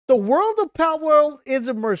The world of Palworld is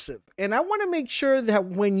immersive, and I want to make sure that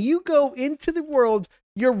when you go into the world,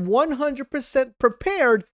 you're 100%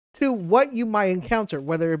 prepared to what you might encounter,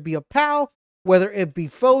 whether it be a pal, whether it be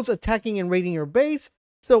foes attacking and raiding your base.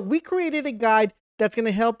 So we created a guide that's going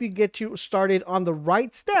to help you get you started on the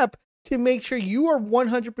right step to make sure you are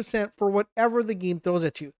 100% for whatever the game throws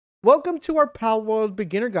at you. Welcome to our Palworld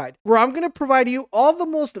Beginner Guide, where I'm going to provide you all the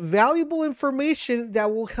most valuable information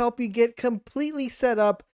that will help you get completely set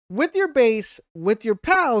up with your base, with your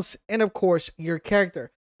pals, and of course, your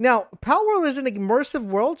character. Now, Palworld is an immersive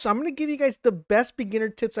world, so I'm going to give you guys the best beginner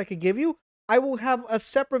tips I could give you. I will have a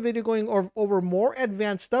separate video going over more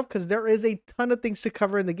advanced stuff because there is a ton of things to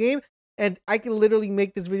cover in the game, and I can literally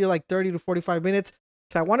make this video like 30 to 45 minutes.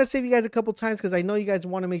 So I want to save you guys a couple times because I know you guys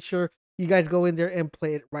want to make sure you guys go in there and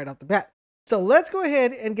play it right off the bat. So let's go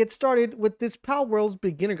ahead and get started with this Palworld's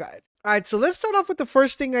Beginner Guide. All right, so let's start off with the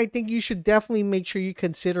first thing I think you should definitely make sure you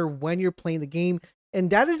consider when you're playing the game, and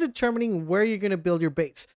that is determining where you're going to build your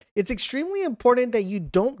base. It's extremely important that you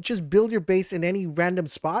don't just build your base in any random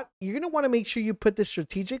spot. You're going to want to make sure you put this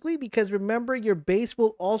strategically because remember, your base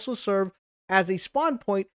will also serve as a spawn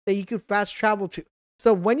point that you could fast travel to.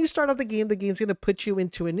 So when you start off the game's going to put you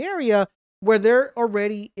into an area where there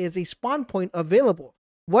already is a spawn point available.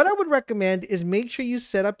 What I would recommend is make sure you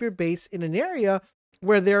set up your base in an area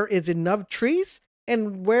where there is enough trees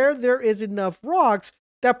and where there is enough rocks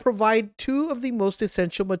that provide two of the most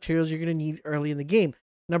essential materials you're going to need early in the game.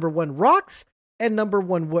 Number one, rocks, and number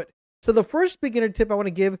one, wood. So the first beginner tip I want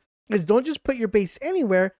to give is don't just put your base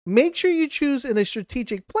anywhere. Make sure you choose in a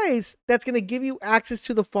strategic place that's going to give you access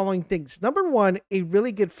to the following things. Number one, a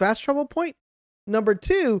really good fast travel point. Number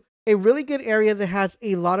two, a really good area that has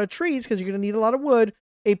a lot of trees because you're going to need a lot of wood.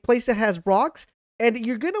 A place that has rocks. And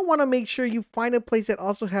you're going to want to make sure you find a place that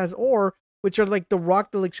also has ore, which are like the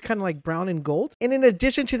rock that looks kind of like brown and gold. And in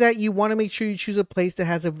addition to that, you want to make sure you choose a place that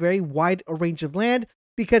has a very wide range of land,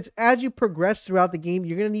 because as you progress throughout the game,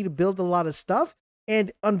 you're going to need to build a lot of stuff.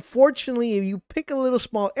 And unfortunately, if you pick a little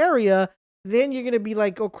small area, then you're going to be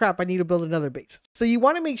like, oh crap, I need to build another base. So you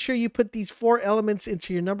want to make sure you put these four elements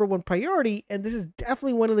into your number one priority. And this is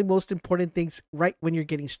definitely one of the most important things right when you're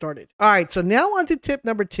getting started. All right, so now on to tip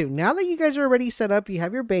number two. Now that you guys are already set up, you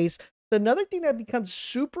have your base. Another thing that becomes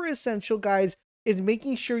super essential, guys, is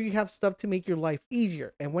making sure you have stuff to make your life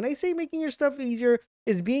easier. And when I say making your stuff easier,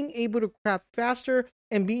 is being able to craft faster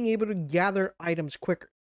and being able to gather items quicker.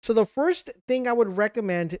 So the first thing I would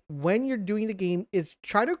recommend when you're doing the game is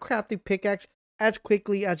try to craft a pickaxe as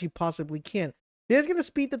quickly as you possibly can. This is going to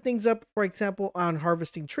speed the things up, for example, on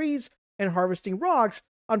harvesting trees and harvesting rocks.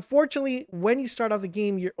 Unfortunately, when you start off the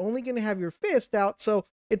game, you're only going to have your fist out, so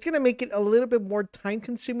it's going to make it a little bit more time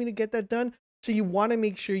consuming to get that done. So you want to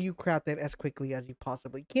make sure you craft that as quickly as you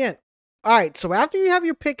possibly can. All right, so after you have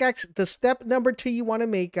your pickaxe, the step number two you want to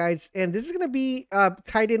make, guys, and this is going to be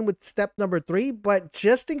tied in with step number three, but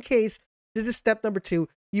just in case this is step number two,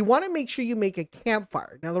 you want to make sure you make a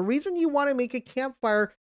campfire. Now, the reason you want to make a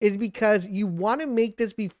campfire is because you want to make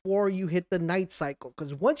this before you hit the night cycle,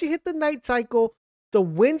 because once you hit the night cycle, the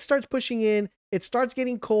wind starts pushing in, it starts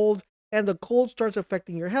getting cold, and the cold starts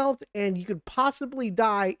affecting your health, and you could possibly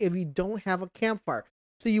die if you don't have a campfire.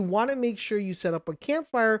 So you want to make sure you set up a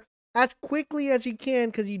campfire as quickly as you can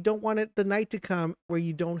because you don't want the night to come where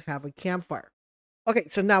you don't have a campfire. Okay,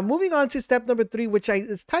 so now moving on to step number three, which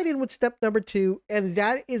is tied in with step number two, and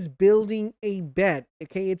that is building a bed.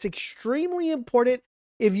 Okay, it's extremely important.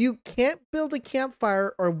 If you can't build a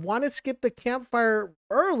campfire or want to skip the campfire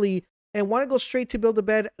early and want to go straight to build a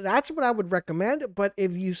bed, that's what I would recommend. But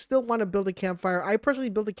if you still want to build a campfire, I personally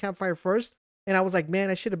built a campfire first, and I was like, man,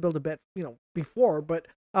 I should have built a bed, before. But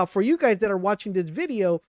for you guys that are watching this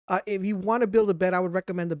video, if you want to build a bed, I would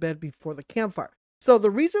recommend the bed before the campfire. So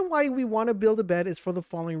the reason why we want to build a bed is for the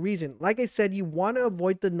following reason. Like I said, you want to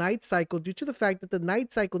avoid the night cycle due to the fact that the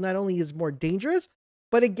night cycle not only is more dangerous,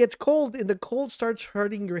 but it gets cold and the cold starts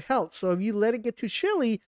hurting your health. So if you let it get too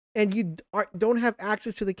chilly and you don't have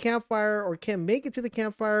access to the campfire or can't make it to the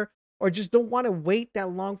campfire or just don't want to wait that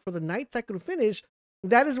long for the night cycle to finish,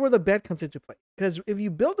 that is where the bed comes into play. Because if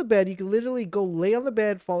you build a bed, you can literally go lay on the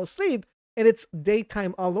bed, fall asleep, and it's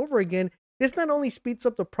daytime all over again. This not only speeds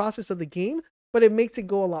up the process of the game, but it makes it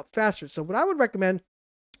go a lot faster. So what I would recommend,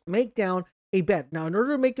 make down a bed. Now, in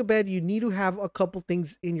order to make a bed, you need to have a couple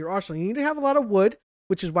things in your arsenal. You need to have a lot of wood,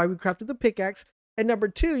 which is why we crafted the pickaxe. And number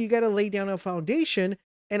two, you got to lay down a foundation.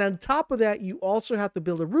 And on top of that, you also have to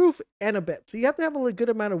build a roof and a bed. So you have to have a good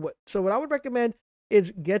amount of wood. So what I would recommend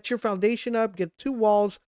is get your foundation up, get 2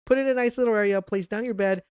 walls, put it in a nice little area, place down your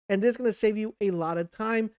bed, and this is going to save you a lot of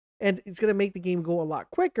time and it's going to make the game go a lot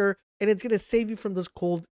quicker, and it's going to save you from those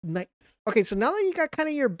cold nights. Okay, so now that you got kind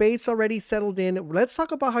of your base already settled in, let's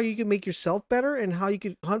talk about how you can make yourself better and how you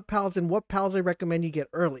can hunt pals and what pals I recommend you get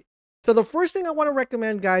early. So the first thing I want to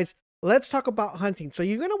recommend, guys, let's talk about hunting. So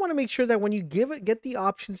you're going to want to make sure that when you get the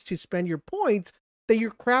options to spend your points, that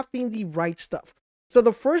you're crafting the right stuff. So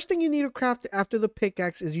the first thing you need to craft after the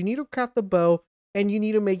pickaxe is you need to craft the bow, and you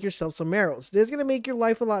need to make yourself some arrows. This is going to make your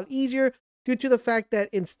life a lot easier due to the fact that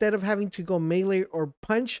instead of having to go melee or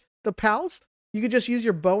punch the pals, you could just use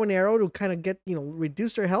your bow and arrow to kind of get,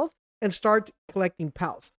 reduce their health and start collecting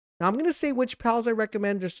pals. Now I'm going to say which pals I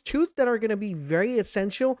recommend. There's two that are going to be very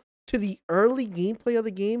essential to the early gameplay of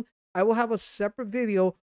the game. I will have a separate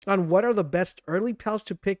video on what are the best early pals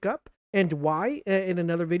to pick up and why in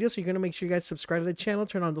another video. So you're going to make sure you guys subscribe to the channel,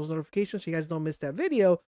 turn on those notifications so you guys don't miss that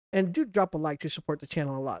video, and do drop a like to support the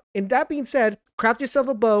channel a lot. And that being said, craft yourself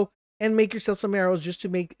a bow and make yourself some arrows just to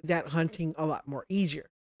make that hunting a lot more easier.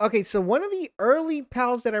 Okay, so one of the early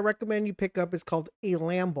pals that I recommend you pick up is called a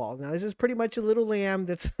lamb ball. Now, this is pretty much a little lamb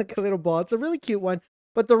that's like a little ball. It's a really cute one.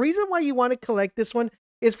 But the reason why you want to collect this one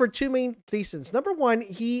is for two main reasons. Number one,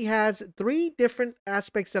 he has 3 different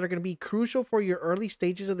aspects that are going to be crucial for your early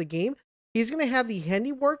stages of the game. He's going to have the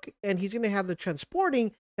handiwork, and he's going to have the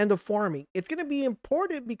transporting and the farming. It's going to be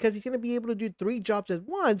important because he's going to be able to do 3 jobs at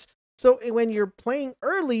once. So when you're playing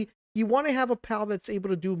early, you want to have a pal that's able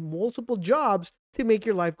to do multiple jobs to make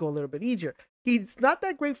your life go a little bit easier. He's not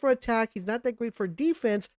that great for attack. He's not that great for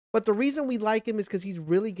defense. But the reason we like him is because he's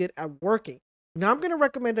really good at working. Now I'm going to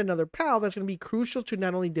recommend another pal that's going to be crucial to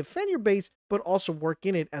not only defend your base, but also work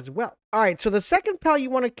in it as well. All right, so the second pal you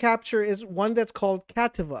want to capture is one that's called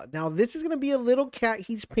Cativa. Now this is going to be a little cat.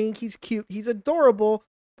 He's pink, he's cute, he's adorable.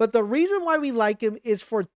 But the reason why we like him is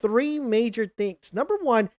for 3 major things. Number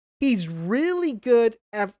one, he's really good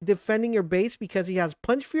at defending your base because he has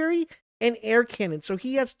Punch Fury and Air Cannon. So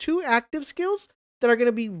he has 2 active skills that are going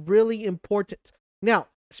to be really important. Now,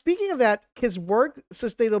 speaking of that, his work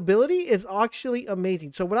sustainability is actually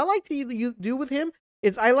amazing. So what I like to do with him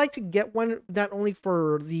is I like to get one not only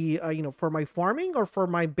for the, for my farming or for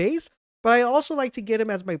my base, but I also like to get him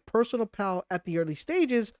as my personal pal at the early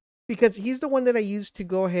stages because he's the one that I use to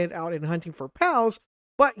go ahead out and hunting for pals,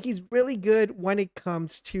 but he's really good when it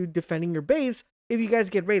comes to defending your base if you guys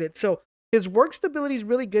get raided. So his work stability is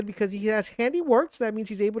really good because he has handiwork, so that means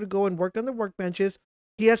he's able to go and work on the workbenches.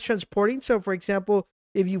 He has transporting, so for example,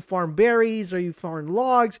 if you farm berries or you farm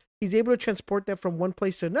logs, he's able to transport that from one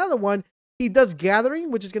place to another one. He does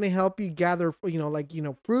gathering, which is going to help you gather,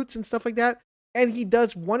 fruits and stuff like that. And he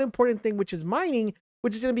does one important thing, which is mining,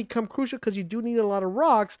 which is going to become crucial because you do need a lot of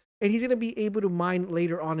rocks, and he's going to be able to mine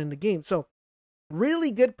later on in the game. So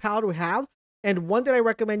really good pal to have, and one that I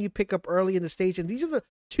recommend you pick up early in the stage. And these are the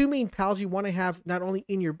 2 main pals you want to have not only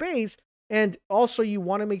in your base, and also you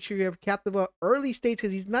want to make sure you have Captiva early stage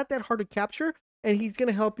because he's not that hard to capture, and he's going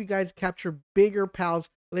to help you guys capture bigger pals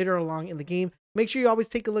later along in the game. Make sure you always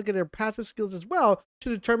take a look at their passive skills as well to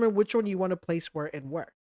determine which one you want to place where and where.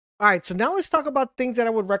 All right, so now let's talk about things that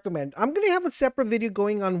I would recommend. I'm going to have a separate video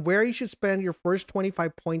going on where you should spend your first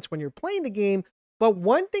 25 points when you're playing the game. But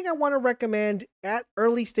one thing I want to recommend at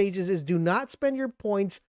early stages is do not spend your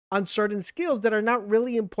points on certain skills that are not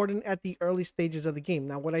really important at the early stages of the game.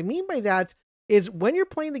 Now, what I mean by that is when you're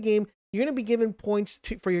playing the game, you're going to be given points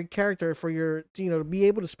for your character, for your, to be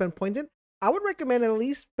able to spend points in. I would recommend at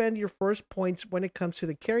least spend your first points when it comes to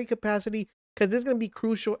the carry capacity, because this is going to be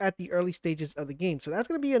crucial at the early stages of the game. So that's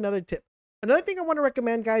going to be another tip. Another thing I want to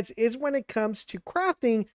recommend, guys, is when it comes to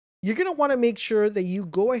crafting, you're going to want to make sure that you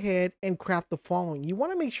go ahead and craft the following. You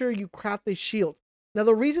want to make sure you craft the shield. Now,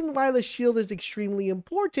 the reason why the shield is extremely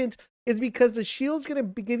important is because the shield's going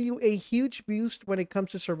to give you a huge boost when it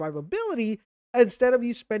comes to survivability, instead of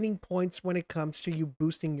you spending points when it comes to you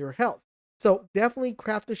boosting your health. So definitely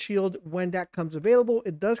craft the shield when that comes available.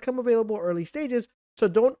 It does come available early stages, so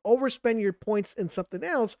don't overspend your points in something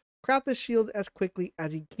else. Craft the shield as quickly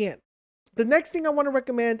as you can. The next thing I want to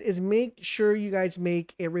recommend is make sure you guys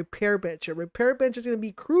make a repair bench. A repair bench is going to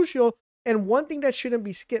be crucial, and one thing that shouldn't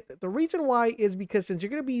be skipped. The reason why is because since you're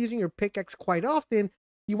going to be using your pickaxe quite often,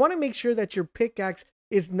 you want to make sure that your pickaxe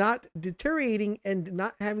is not deteriorating and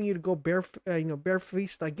not having you to go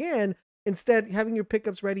barefaced again. Instead, having your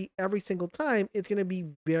pickups ready every single time, it's going to be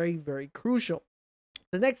very, very crucial.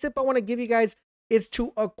 The next tip I want to give you guys is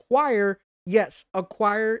to acquire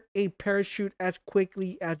a parachute as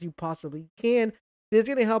quickly as you possibly can. This is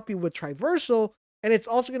going to help you with traversal, and it's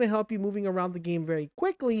also going to help you moving around the game very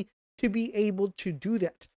quickly to be able to do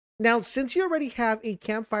that. Now, since you already have a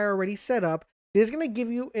campfire already set up, this is going to give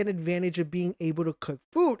you an advantage of being able to cook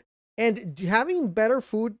food. And having better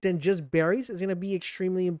food than just berries is going to be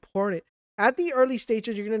extremely important. At the early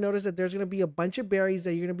stages, you're going to notice that there's going to be a bunch of berries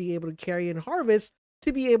that you're going to be able to carry and harvest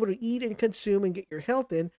to be able to eat and consume and get your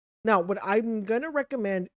health in. Now, what I'm going to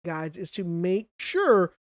recommend, guys, is to make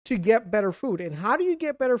sure to get better food. And how do you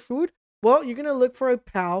get better food? Well, you're going to look for a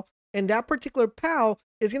pal, and that particular pal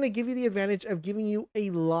is going to give you the advantage of giving you a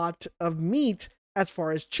lot of meat as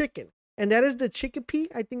far as chicken. And that is the Chickpea.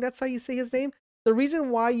 I think that's how you say his name. The reason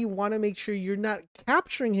why you want to make sure you're not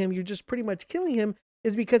capturing him, you're just pretty much killing him,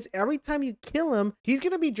 is because every time you kill him, he's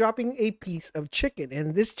going to be dropping a piece of chicken.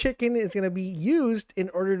 And this chicken is going to be used in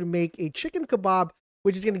order to make a chicken kebab,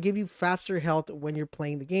 which is going to give you faster health when you're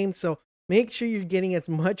playing the game. So make sure you're getting as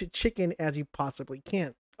much chicken as you possibly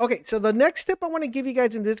can. Okay, so the next tip I want to give you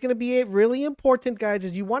guys, and this is going to be really important, guys,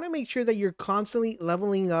 is you want to make sure that you're constantly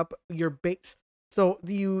leveling up your base. So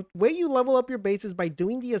the way you level up your base is by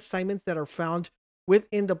doing the assignments that are found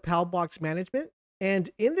within the PAL box management. And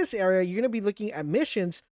in this area, you're going to be looking at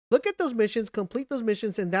missions. Look at those missions, complete those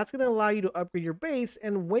missions, and that's going to allow you to upgrade your base.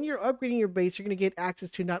 And when you're upgrading your base, you're going to get access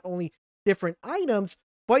to not only different items,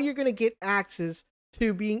 but you're going to get access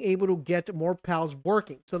to being able to get more pals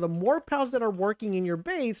working. So the more pals that are working in your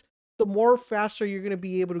base, the more faster you're going to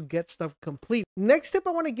be able to get stuff complete. Next tip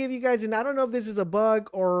I want to give you guys, and I don't know if this is a bug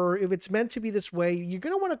or if it's meant to be this way, you're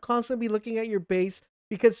going to want to constantly be looking at your base,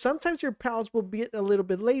 because sometimes your pals will be a little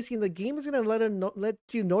bit lazy and the game is going to let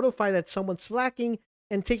you notify that someone's slacking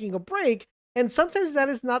and taking a break. And sometimes that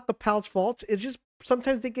is not the pal's fault. It's just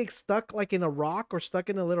sometimes they get stuck like in a rock or stuck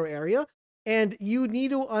in a little area, and you need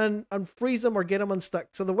to unfreeze them or get them unstuck.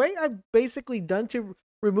 So the way I've basically done to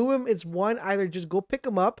remove them is, one, either just go pick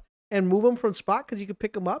them up and move them from spot, because you can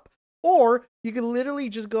pick them up, or you can literally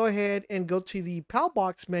just go ahead and go to the PAL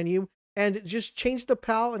box menu and just change the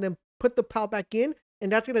PAL and then put the PAL back in,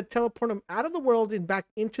 and that's going to teleport them out of the world and back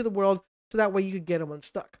into the world, so that way you could get them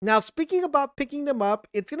unstuck. Now, speaking about picking them up,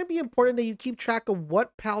 it's going to be important that you keep track of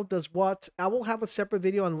what PAL does what. I will have a separate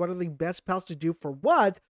video on what are the best PALs to do for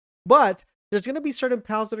what, but there's going to be certain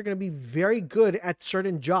pals that are going to be very good at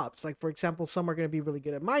certain jobs. Like, for example, some are going to be really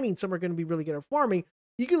good at mining, some are going to be really good at farming.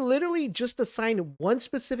 You can literally just assign one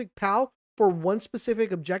specific pal for one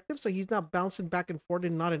specific objective, so he's not bouncing back and forth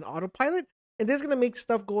and not an autopilot. And this is going to make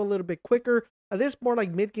stuff go a little bit quicker. This more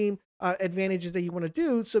like mid-game advantages that you want to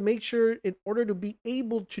do. So make sure, in order to be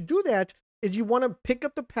able to do that, is you want to pick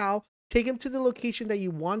up the pal, take him to the location that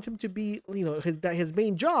you want him to be, you know, his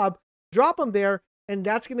main job, drop him there, and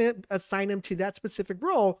that's going to assign him to that specific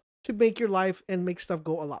role to make your life and make stuff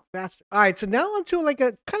go a lot faster. All right, so now onto like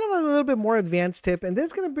a kind of a little bit more advanced tip, and this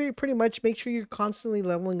is going to be pretty much make sure you're constantly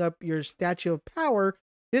leveling up your statue of power.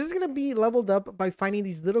 This is going to be leveled up by finding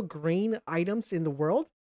these little green items in the world,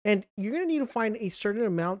 and you're going to need to find a certain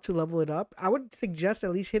amount to level it up. I would suggest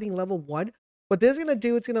at least hitting level 1. What this is going to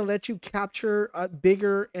do, it's going to let you capture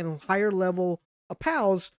bigger and higher level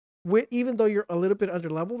pals, even though you're a little bit under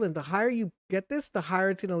leveled. And the higher you get this, the higher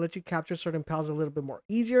it's going to let you capture certain pals a little bit more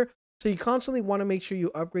easier. So you constantly want to make sure you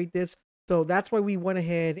upgrade this. So that's why we went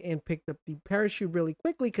ahead and picked up the parachute really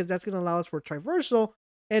quickly, because that's going to allow us for traversal.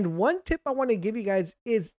 And one tip I want to give you guys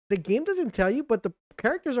is, the game doesn't tell you, but the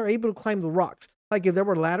characters are able to climb the rocks, like if there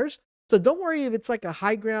were ladders. So don't worry if it's like a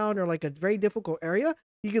high ground or like a very difficult area.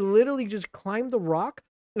 You can literally just climb the rock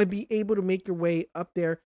and be able to make your way up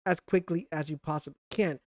there as quickly as you possibly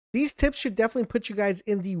can. These tips should definitely put you guys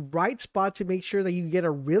in the right spot to make sure that you get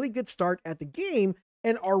a really good start at the game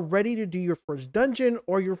and are ready to do your first dungeon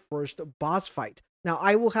or your first boss fight. Now,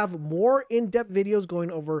 I will have more in-depth videos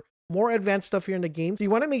going over more advanced stuff here in the game, so you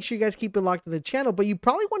want to make sure you guys keep it locked to the channel, but you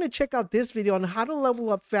probably want to check out this video on how to level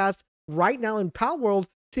up fast right now in Palworld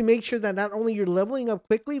to make sure that not only you're leveling up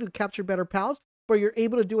quickly to capture better pals, but you're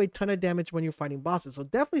able to do a ton of damage when you're fighting bosses. So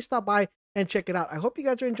definitely stop by and check it out. I hope you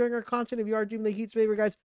guys are enjoying our content. If you are doing the Heat's favor,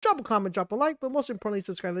 guys, drop a comment, drop a like, but most importantly,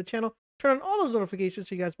 subscribe to the channel. Turn on all those notifications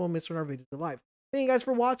so you guys won't miss when our videos are live. Thank you guys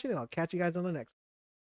for watching, and I'll catch you guys on the next one.